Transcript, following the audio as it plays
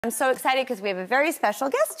I'm so excited because we have a very special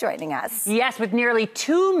guest joining us. Yes, with nearly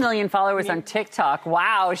 2 million followers on TikTok.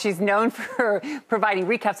 Wow, she's known for providing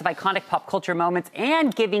recaps of iconic pop culture moments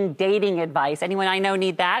and giving dating advice. Anyone I know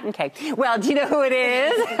need that? Okay. Well, do you know who it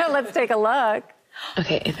is? Let's take a look.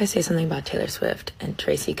 Okay, if I say something about Taylor Swift and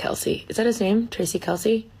Tracy Kelce, is that his name? Tracy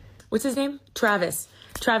Kelce? What's his name? Travis.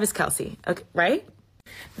 Travis Kelce. Okay, right?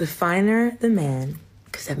 The finer the man,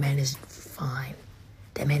 because that man is fine.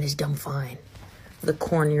 That man is dumb fine. The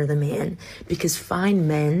cornier the man, because fine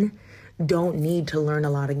men don't need to learn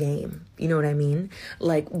a lot of game. You know what I mean?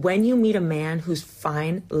 Like, when you meet a man who's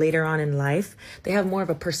fine later on in life, they have more of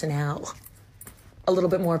a personnel, a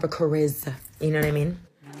little bit more of a charisma. You know what I mean?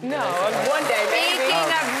 No, one day, maybe.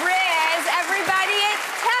 Speaking of Riz, everybody, it's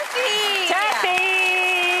Tefi! Tefi!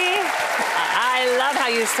 I love how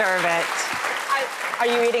you serve it. Are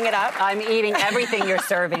you eating it up? I'm eating everything you're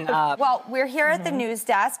serving up. Well, we're here at the news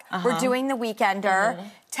desk. We're doing the Weekender.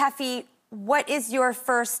 Tefi, what is your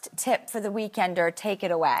first tip for the Weekender? Take it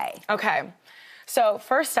away. Okay. So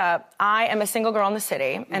first up, I am a single girl in the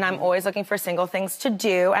city, and I'm always looking for single things to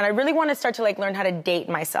do. And I really want to start to learn how to date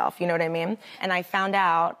myself. You know what I mean? And I found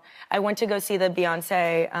out, I went to go see the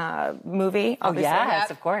Beyonce movie. Oh, yes,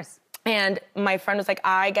 of course. And my friend was like,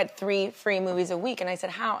 I get 3 free movies a week. And I said,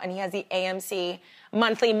 how? And he has the AMC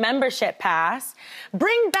monthly membership pass.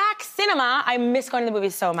 Bring back cinema. I miss going to the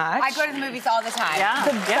movies so much. I go to the movies all the time. Yeah.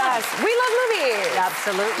 The best. We love movies.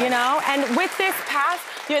 Absolutely. You know, and with this pass,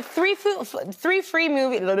 you have 3 free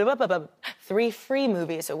movies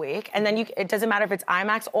a week. And then it doesn't matter if it's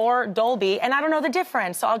IMAX or Dolby. And I don't know the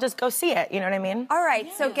difference, so I'll just go see it. You know what I mean? All right,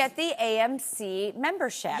 so get the AMC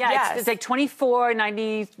membership. Yeah, it's like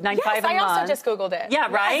 $24.95 a month. I also just Googled it. Yeah,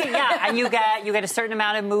 right? Yeah, and you get a certain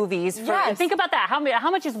amount of movies. And think about that.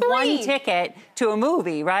 How much is 3. one ticket to a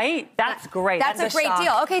movie, right? That's great. That's a great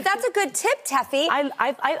deal. Okay, that's a good tip, Tefi.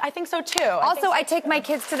 I think so, too. Also, I take my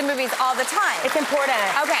kids to the movies all the time. It's important.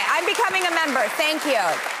 Okay, I'm becoming a member. Thank you.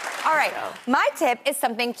 All right, my tip is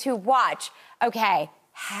something to watch. Okay,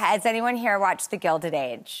 has anyone here watched The Gilded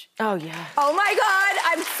Age? Oh, yeah. Oh, my God,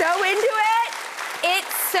 I'm so into it.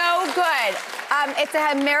 It's so good. It's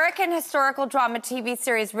an American historical drama TV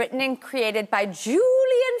series written and created by Julian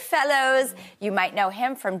Fellows. You might know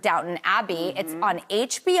him from Downton Abbey. It's on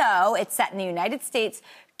HBO. It's set in the United States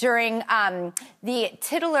during the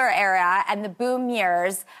titular era and the boom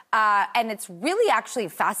years. And it's really actually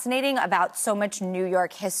fascinating about so much New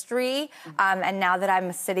York history. And now that I'm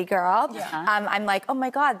a city girl, I'm like, oh my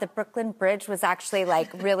God, the Brooklyn Bridge was actually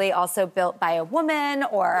really also built by a woman,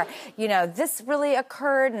 or, you know, this really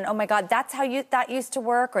occurred, and oh my God, that's how that used to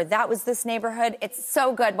work, or that was this neighborhood. It's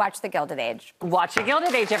so good. Watch The Gilded Age. Watch The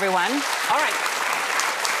Gilded Age, everyone. All right.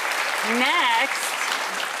 Next.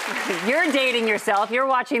 You're dating yourself. You're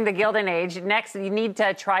watching The Gilded Age. Next, you need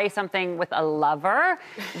to try something with a lover.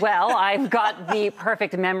 Well, I've got the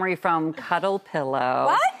perfect memory from Cuddle Pillow.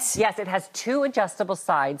 What? Yes, it has 2 adjustable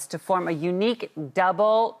sides to form a unique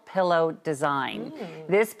double pillow design.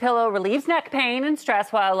 This pillow relieves neck pain and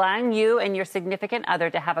stress while allowing you and your significant other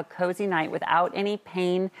to have a cozy night without any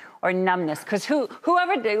pain or numbness. Because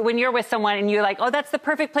whoever, when you're with someone and you're like, oh, that's the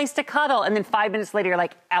perfect place to cuddle, and then 5 minutes later you're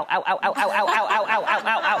like, ow, ow, ow, ow, ow, ow, ow, ow, ow,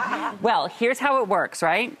 ow, ow, ow. Well, here's how it works,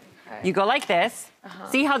 right? You go like this.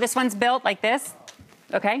 See how this one's built like this?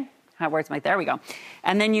 Okay? How it works like, there we go.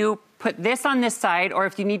 And then you put this on this side, or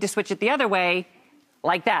if you need to switch it the other way,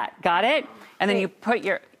 like that. Got it? And then you put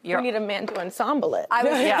your you need a man to ensemble it. I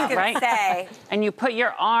was just going to say. And you put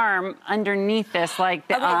your arm underneath this like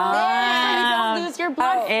this. Okay, you don't lose your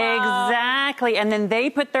blood flow. Exactly. And then they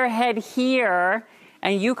put their head here,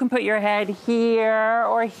 and you can put your head here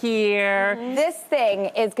or here. This thing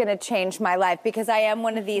is going to change my life because I am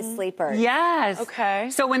one of these sleepers. Yes. Okay.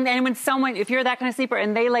 So when someone, if you're that kind of sleeper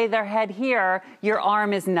and they lay their head here, your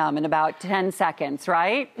arm is numb in about 10 seconds,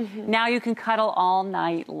 right? Now you can cuddle all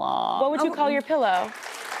night long. What would you call your pillow?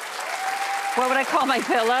 What would I call my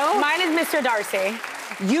pillow? Mine is Mr. Darcy.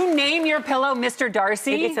 You name your pillow Mr.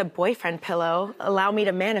 Darcy? It's a boyfriend pillow. Allow me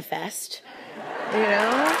to manifest. You know?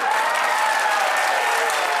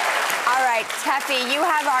 All right, Tefi, you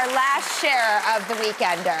have our last share of the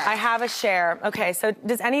Weekender. I have a share. Okay, so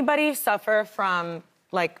does anybody suffer from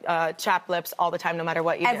chapped lips all the time, no matter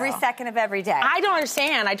what you do? Every second of every day. I don't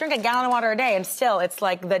understand. I drink a gallon of water a day, and still it's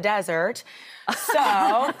like the desert. So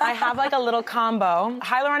I have a little combo.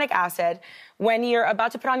 Hyaluronic acid. When you're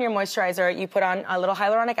about to put on your moisturizer, you put on a little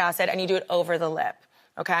hyaluronic acid, and you do it over the lip.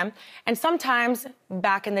 Okay? And sometimes,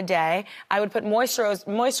 back in the day, I would put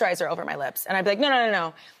moisturizer over my lips. And I'd be like,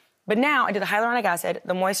 no. But now I do the hyaluronic acid,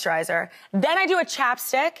 the moisturizer, then I do a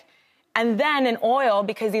chapstick, And then an oil,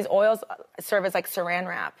 because these oils serve as like saran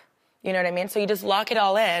wrap. You know what I mean? So you just lock it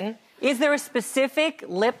all in. Is there a specific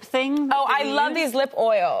lip thing? Oh, I love these lip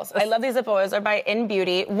oils. I love these lip oils. They're by In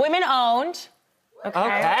Beauty. Women owned.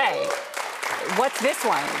 Okay. What's this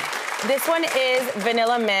one? This one is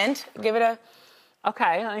vanilla mint. Give it a...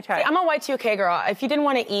 Okay, let me try it. I'm a Y2K girl. If you didn't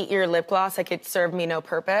want to eat your lip gloss, like it served me no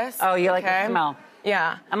purpose. Oh, you like the smell?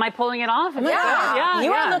 Yeah. Am I pulling it off? Yeah.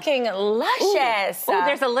 You are looking luscious. Oh,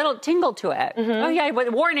 there's a little tingle to it. Oh, yeah,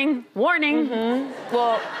 but warning. Well, you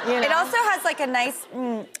know. It also has like a nice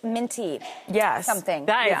minty something.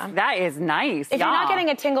 That is nice. If you're not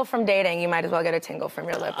getting a tingle from dating, you might as well get a tingle from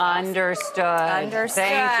your lip gloss. Understood.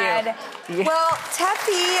 Thank you. Well,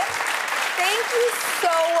 Tefi, thank you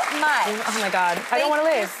so much. Oh, my God. I don't want to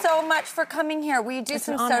leave. Thank you so much for coming here. Will you do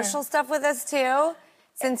some social stuff with us, too?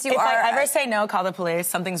 Since you if are... I ever say no, call the police.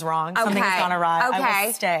 Something's wrong. Okay. Something's gone awry. Okay. I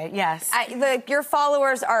will stay. Yes. Your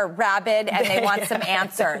followers are rabid and they want some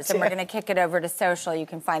answers. And we're going to kick it over to social. You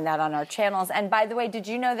can find that on our channels. And by the way, did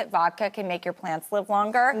you know that vodka can make your plants live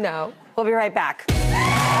longer? No. We'll be right back.